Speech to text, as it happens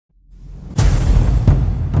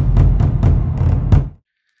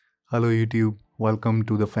Hello YouTube, welcome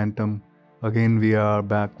to the Phantom. Again we are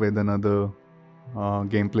back with another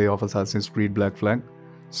gameplay of Assassin's Creed Black Flag.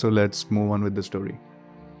 So let's move on with the story.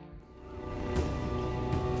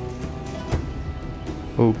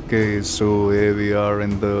 Okay, so here we are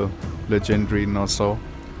in the legendary Nassau.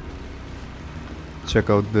 Check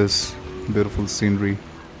out this beautiful scenery.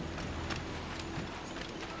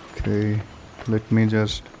 Okay, let me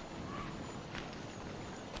just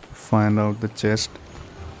find out the chest.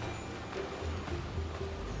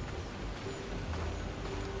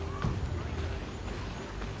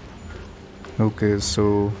 Okay,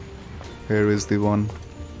 so here is the one.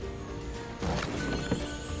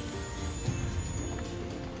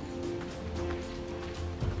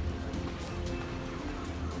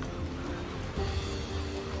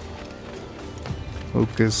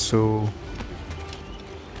 Okay, so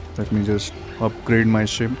let me just upgrade my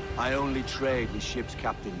ship. I only trade with ship's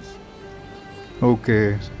captains.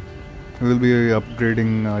 Okay, we'll be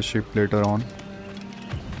upgrading our ship later on.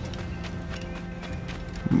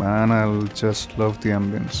 Man, I'll just love the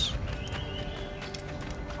ambience.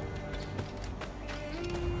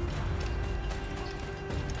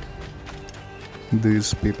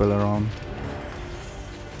 These people around.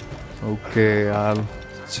 Okay, I'll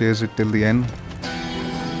chase it till the end.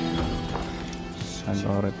 I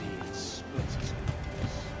got it.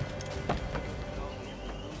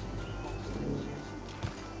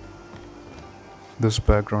 This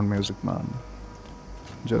background music, man,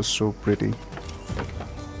 just so pretty.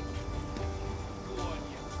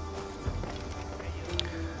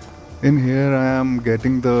 In here I am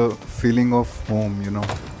getting the feeling of home, you know.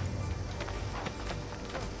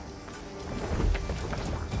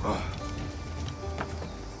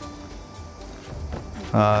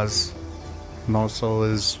 As Nassau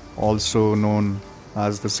is also known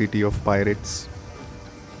as the city of pirates.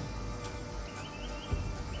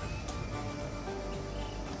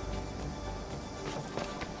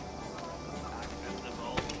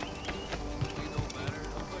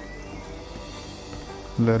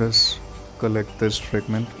 Let us collect this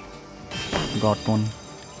fragment. Got one.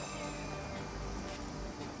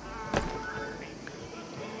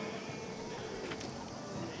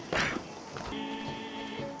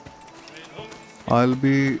 I'll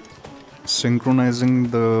be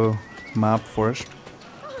synchronizing the map first,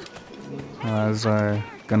 as I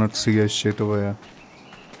cannot see a shit over here.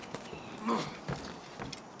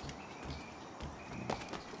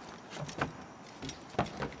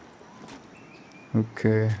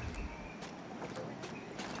 Okay,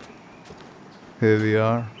 here we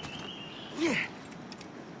are.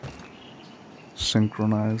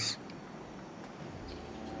 Synchronize.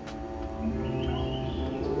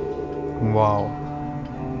 Wow.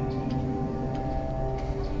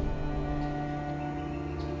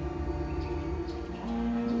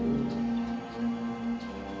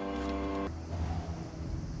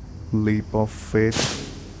 Leap of faith.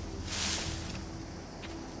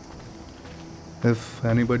 If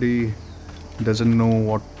anybody doesn't know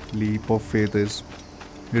what leap of faith is,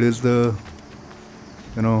 it is the,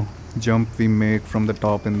 jump we make from the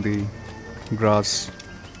top in the grass,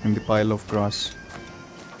 in the pile of grass.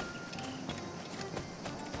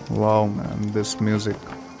 Wow, man, this music.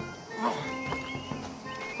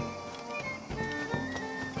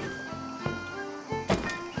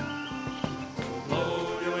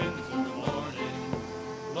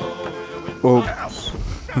 Oops.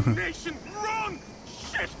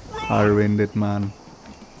 I ruined it, man.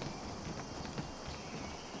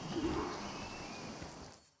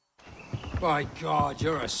 By God,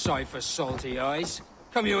 you're a sight for salty eyes.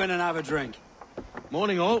 Come you in and have a drink.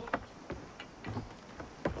 Morning, all.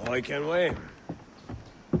 Hi, Kenway.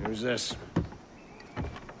 Who's this?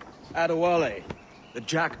 Adewale, the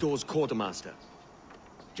Jackdaw's quartermaster.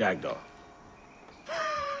 Jackdaw.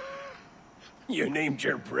 You named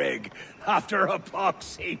your brig after a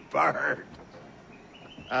poxy bird.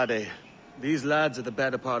 Ade, these lads are the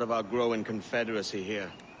better part of our growing confederacy here.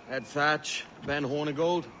 Ed Thatch, Ben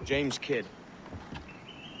Hornigold, James Kidd.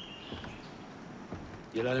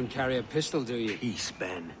 You let him carry a pistol, do you? Peace,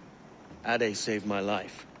 Ben. Ade saved my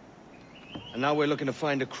life. And now we're looking to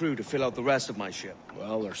find a crew to fill out the rest of my ship.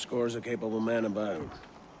 Well, there's scores of capable men about.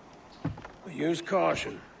 But use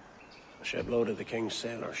caution. A shipload of the King's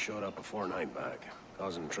sailors showed up a fortnight back,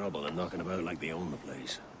 causing trouble and knocking about like they own the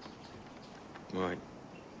place. Right.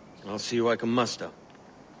 I'll see who I can muster.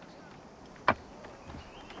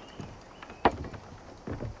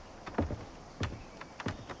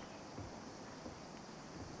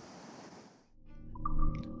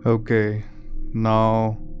 Okay,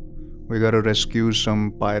 now we gotta rescue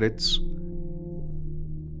some pirates.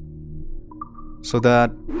 so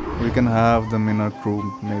that we can have them in our crew,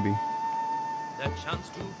 maybe.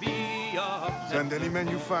 Send any men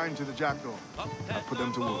you find to the Jackdaw. I'll put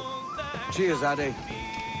them to work. Cheers, Ade.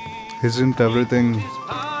 Isn't everything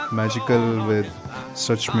magical with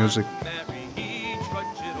such music?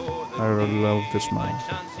 I really love this man.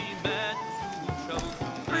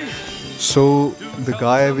 So the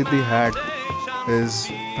guy with the hat is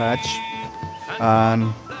Patch,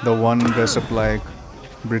 and the one dressed up like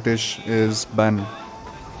British is Ben.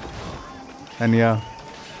 And yeah,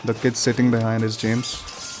 the kid sitting behind is James.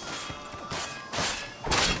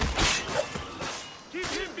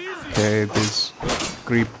 Okay, these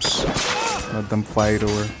creeps, let them fight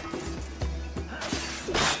over.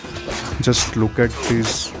 Just look at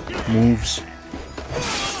these moves.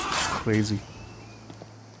 Crazy.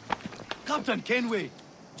 Captain Kenway,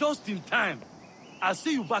 just in time. I'll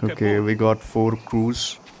see you back Okay, aboard. we got 4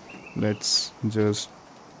 crews. Let's just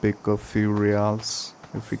pick a few reals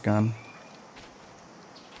if we can.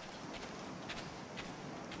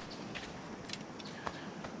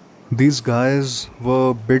 These guys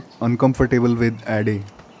were a bit uncomfortable with Addy.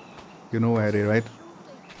 You know Addy, right?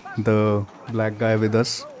 The black guy with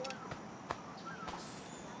us.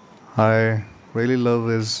 I really love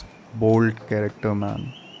his bold character,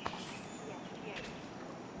 man.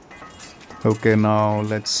 Okay, now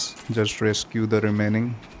let's just rescue the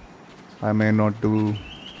remaining. I may not do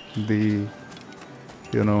the,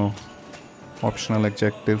 optional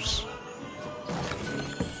objectives.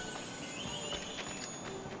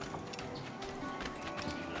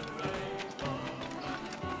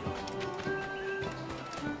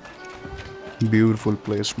 Beautiful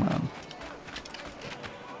place, man.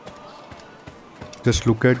 Just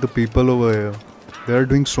look at the people over here. They are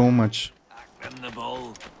doing so much.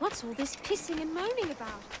 What's all this pissing and moaning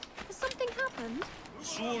about? Has something happened?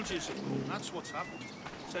 Soldiers, that's what's happened.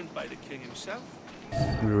 Sent by the king himself.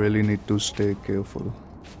 We really need to stay careful.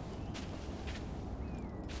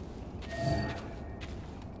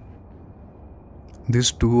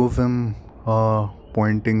 These 2 of them are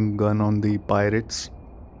pointing gun on the pirates.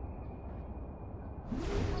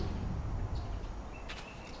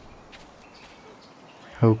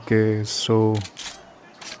 Okay, so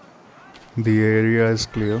the area is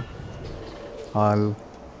clear. I'll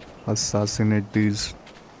assassinate these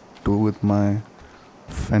 2 with my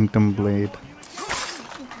phantom blade.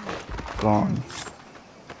 Gone.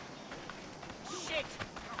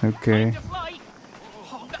 Okay.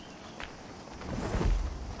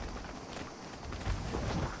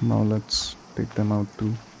 Now let's take them out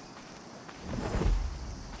too.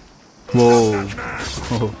 Whoa!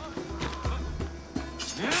 Oh.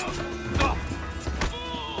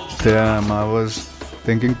 Damn, I was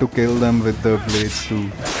thinking to kill them with the blades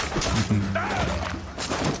too.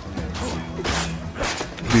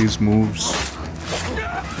 These moves.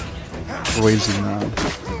 Crazy, man.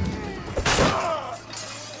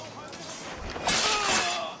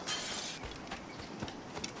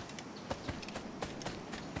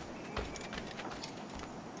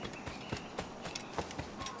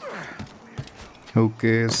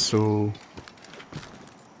 Okay, so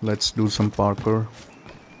let's do some parkour.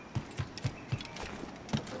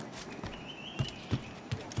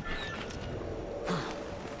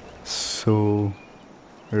 So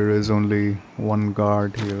there is only one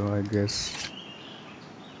guard here, I guess.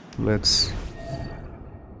 Let's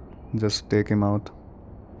just take him out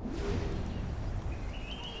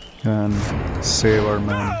and save our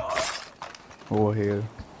man over here.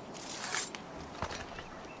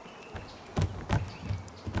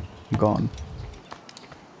 Gone.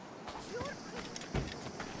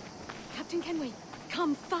 Captain Kenway,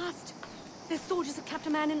 come fast! There's soldiers have kept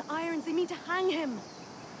a man in irons. They mean to hang him.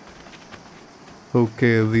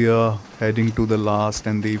 Okay, we are heading to the last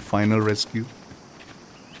and the final rescue.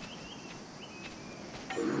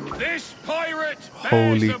 This pirate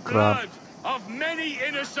Holy bears the crap. blood of many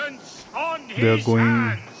innocents on They are his going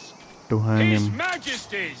hands. to hang His him.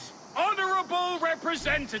 Majesty's honorable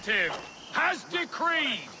representative has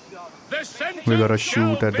decreed the sentence We gotta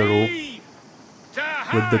shoot shall at the rope be to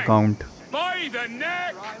with the hang count. by the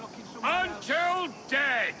neck until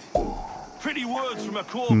dead. Pretty words from a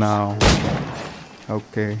corpse. Now.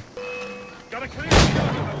 Okay. Got a clear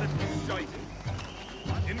shot of this shite.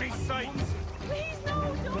 In me sights.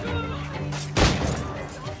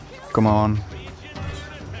 Come on.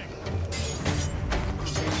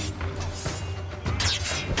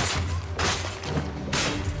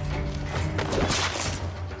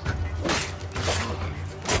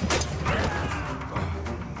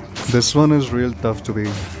 This one is real tough to be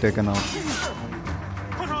taken out.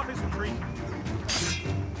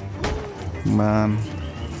 Man.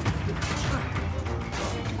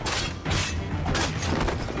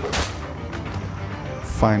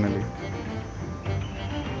 Finally.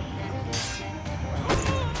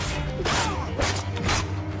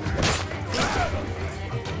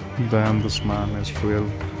 Damn, this man is real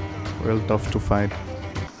tough to fight.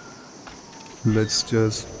 Let's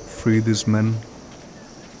just free these men.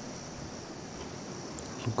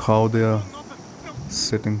 Look how they are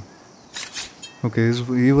sitting. Okay,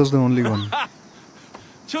 he was the only one.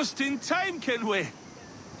 Just in time, Kenway.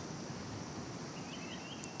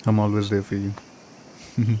 I'm always there for you.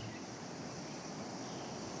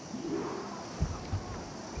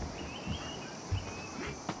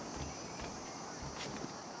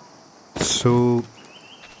 So,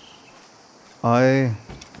 I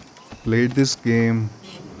played this game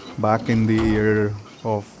back in the year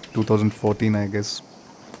of 2014, I guess.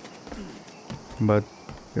 But,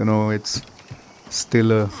 you know, it's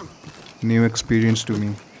still a new experience to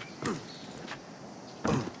me.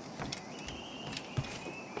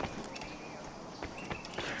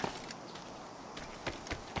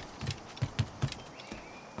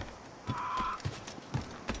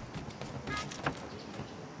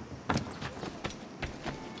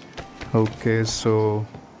 Okay, so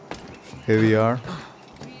here we are.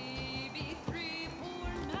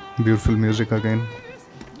 Beautiful music again.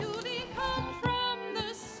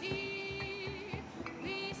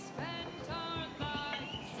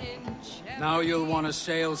 Now you'll want to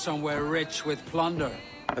sail somewhere rich with plunder.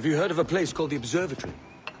 Have you heard of a place called the Observatory?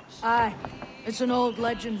 Aye, it's an old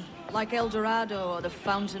legend, like El Dorado or the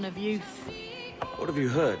Fountain of Youth. What have you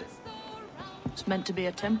heard? It's meant to be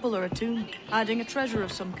a temple or a tomb, hiding a treasure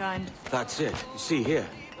of some kind. That's it. You see here.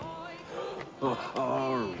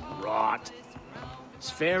 Oh, rot. It's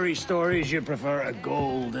fairy stories you prefer to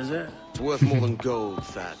gold, is it? It's worth more than gold,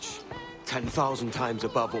 Thatch. 10,000 times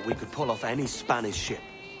above what we could pull off any Spanish ship.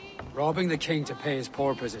 Robbing the king to pay his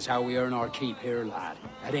porpoise is how we earn our keep here, lad.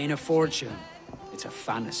 It ain't a fortune. It's a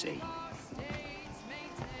fantasy.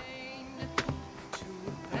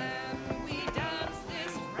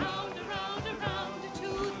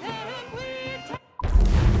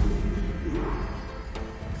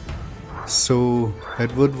 So,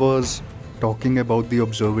 Edward was talking about the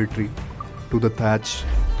observatory to the Thatch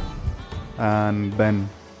and Ben,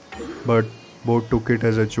 but both took it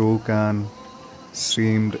as a joke and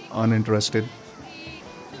seemed uninterested.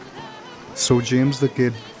 So James the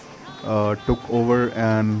Kid took over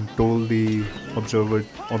and told the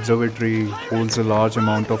observatory holds a large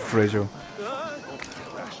amount of treasure.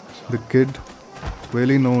 The kid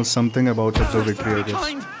really knows something about observatory, I guess.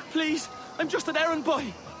 Kind, please. I'm just an errand boy.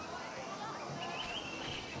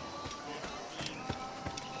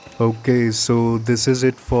 Okay, so this is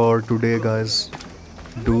it for today, guys.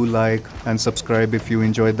 Do like and subscribe if you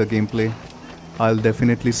enjoyed the gameplay. I'll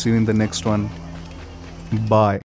definitely see you in the next one. Bye.